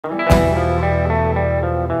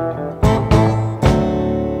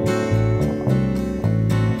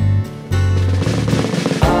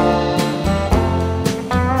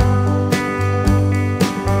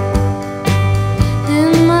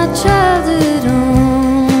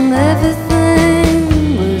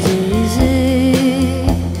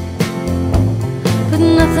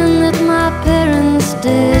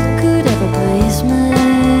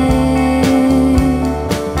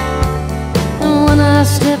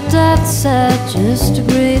outside just to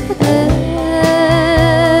breathe the air.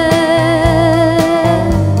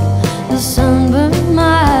 The sun burned my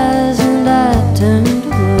eyes and I turned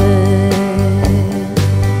away.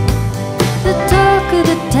 The talk of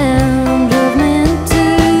the town drove me into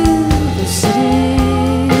the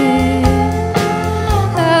city.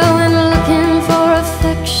 I went looking for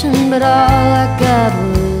affection, but all I got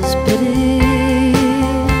was pity.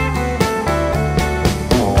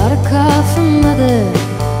 Got a call from mother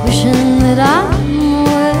wishing that I'm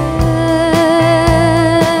well.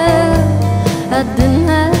 I didn't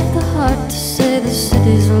have the heart to say the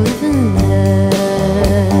city's living hell.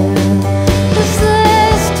 'Cause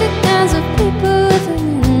there's two kinds of people living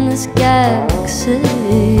in this galaxy.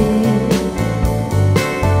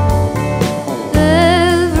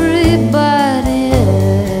 Everybody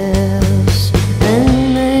else and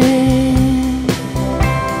me.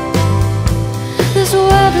 This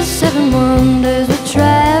world is 7 wonders where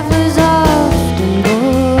travelers often go.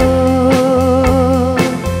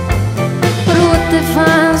 But what they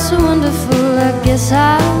find so wonderful, I guess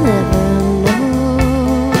I'll never know.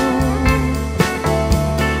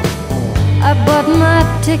 I bought my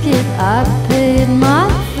ticket, I paid my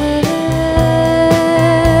fare,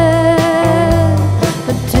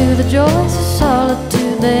 but to the joys of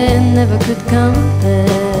solitude they never could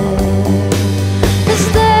compare.